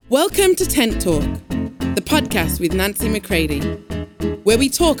Welcome to Tent Talk, the podcast with Nancy McCready, where we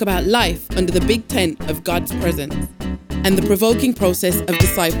talk about life under the big tent of God's presence and the provoking process of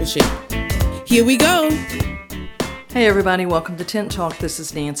discipleship. Here we go. Hey everybody, welcome to Tent Talk. This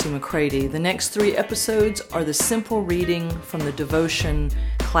is Nancy McCready. The next 3 episodes are the simple reading from the devotion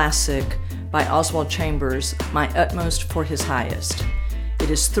classic by Oswald Chambers, My Utmost for His Highest. It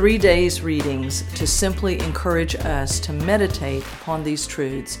is 3 days readings to simply encourage us to meditate upon these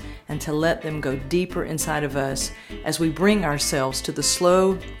truths and to let them go deeper inside of us as we bring ourselves to the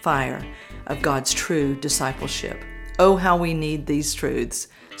slow fire of God's true discipleship. Oh, how we need these truths.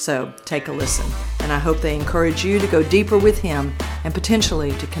 So take a listen, and I hope they encourage you to go deeper with Him and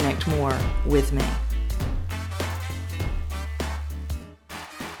potentially to connect more with me.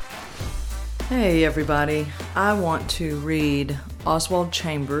 Hey everybody, I want to read Oswald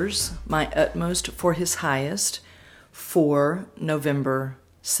Chambers, My Utmost for His Highest, for November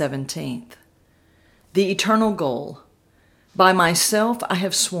 17th. The Eternal Goal. By myself I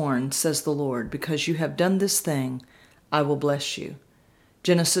have sworn, says the Lord, because you have done this thing, I will bless you.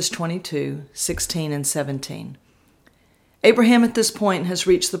 Genesis 22:16 and 17. Abraham at this point has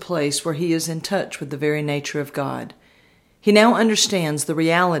reached the place where he is in touch with the very nature of God. He now understands the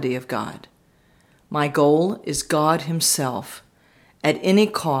reality of God. My goal is God Himself. At any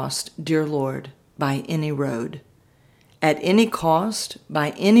cost, dear Lord, by any road. At any cost,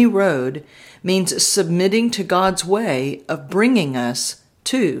 by any road, means submitting to God's way of bringing us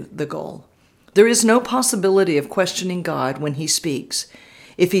to the goal. There is no possibility of questioning God when He speaks,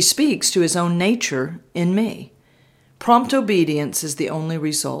 if He speaks to His own nature in me. Prompt obedience is the only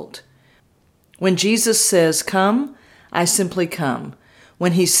result. When Jesus says, come, I simply come.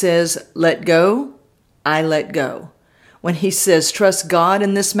 When He says, let go, I let go. When He says, trust God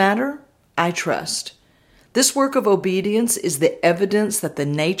in this matter, I trust. This work of obedience is the evidence that the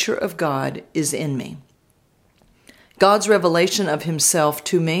nature of God is in me. God's revelation of Himself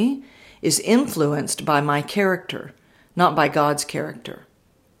to me is influenced by my character, not by God's character.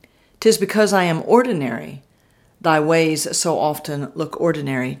 'Tis because I am ordinary, Thy ways so often look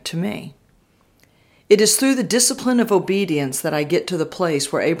ordinary to me. It is through the discipline of obedience that I get to the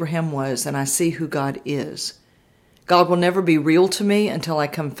place where Abraham was and I see who God is. God will never be real to me until I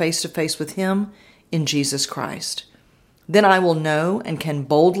come face to face with Him in Jesus Christ. Then I will know and can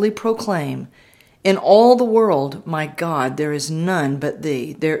boldly proclaim, in all the world, my God, there is none but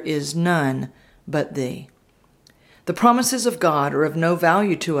Thee. There is none but Thee. The promises of God are of no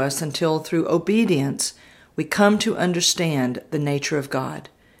value to us until through obedience we come to understand the nature of God.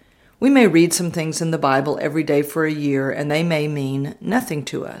 We may read some things in the Bible every day for a year, and they may mean nothing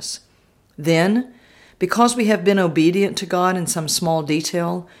to us. Then, because we have been obedient to God in some small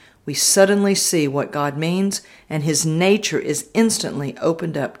detail, we suddenly see what God means, and His nature is instantly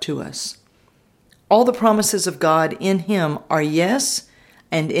opened up to us. All the promises of God in Him are yes,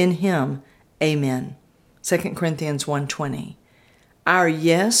 and in Him, amen. 2 Corinthians 1:20. Our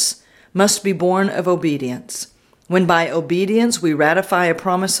yes must be born of obedience. When by obedience we ratify a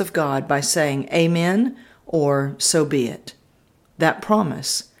promise of God by saying amen or so be it, that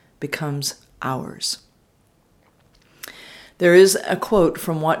promise becomes ours. There is a quote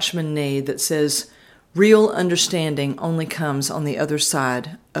from Watchman Nee that says, real understanding only comes on the other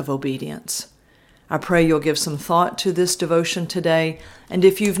side of obedience. I pray you'll give some thought to this devotion today, and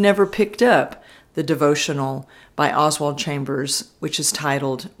if you've never picked up the devotional by Oswald Chambers, which is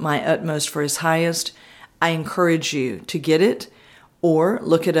titled My Utmost for His Highest, I encourage you to get it or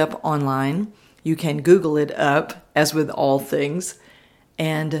look it up online. You can Google it up, as with all things,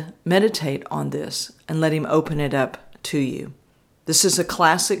 and meditate on this and let Him open it up to you. This is a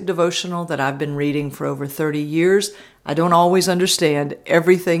classic devotional that I've been reading for over 30 years. I don't always understand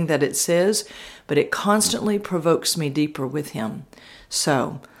everything that it says, but it constantly provokes me deeper with Him.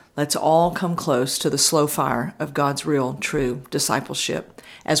 So let's all come close to the slow fire of God's real, true discipleship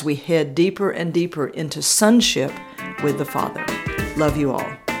as we head deeper and deeper into sonship with the Father. Love you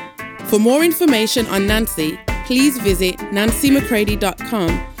all. For more information on Nancy, please visit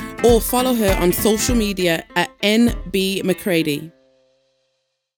nancymccready.com or follow her on social media at NB McCready.